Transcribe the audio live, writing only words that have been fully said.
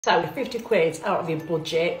So 50 quid out of your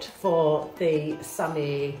budget for the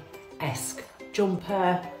Sammy-esque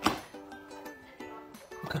jumper.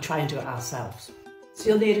 We could try and do it ourselves. So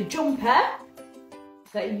you'll need a jumper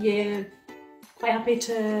that you're quite happy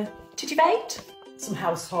to tittivate, some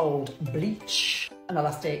household bleach and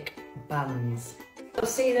elastic bands. I've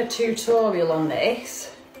seen a tutorial on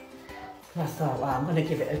this and I thought, well, I'm going to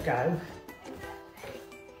give it a go.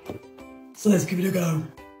 So let's give it a go.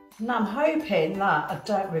 And I'm hoping that I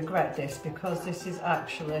don't regret this, because this is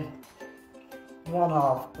actually one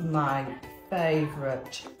of my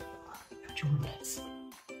favourite jumpers.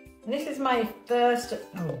 And this is my first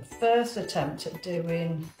attempt at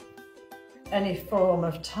doing any form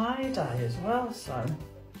of tie-dye as well, so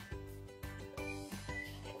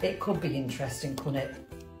it could be interesting, couldn't it?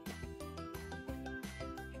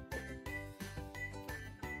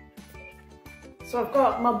 So I've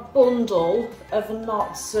got my bundle of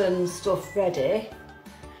knots and stuff ready.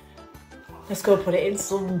 Let's go put it in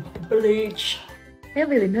some bleach. I feel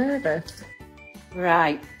really nervous.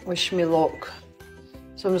 Right, wish me luck.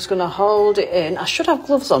 So I'm just going to hold it in. I should have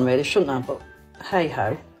gloves on really, shouldn't I? But hey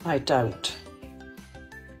ho, I don't.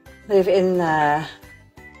 Leave it in there.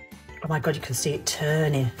 Oh my God, you can see it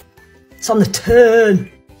turning. It's on the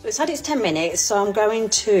turn. So it's had its 10 minutes, so I'm going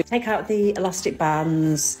to take out the elastic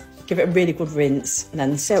bands, give it a really good rinse, and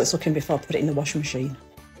then see how it's looking before I put it in the washing machine.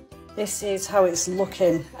 This is how it's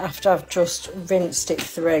looking after I've just rinsed it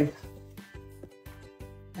through.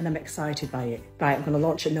 And I'm excited by it. Right, I'm going to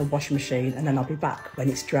launch it in the washing machine and then I'll be back when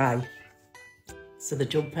it's dry. So the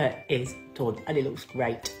jumper is done and it looks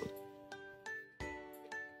great.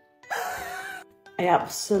 I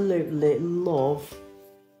absolutely love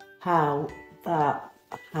how that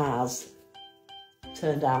has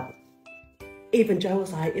turned out. Even Joe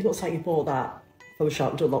was like, it looks like you bought that from a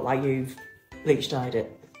shop, it doesn't look like you've bleach dyed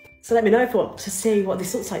it. So let me know if you want to see what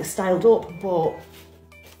this looks like styled up, but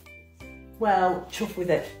well, chuff with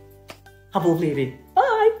it. Have a lovely evening.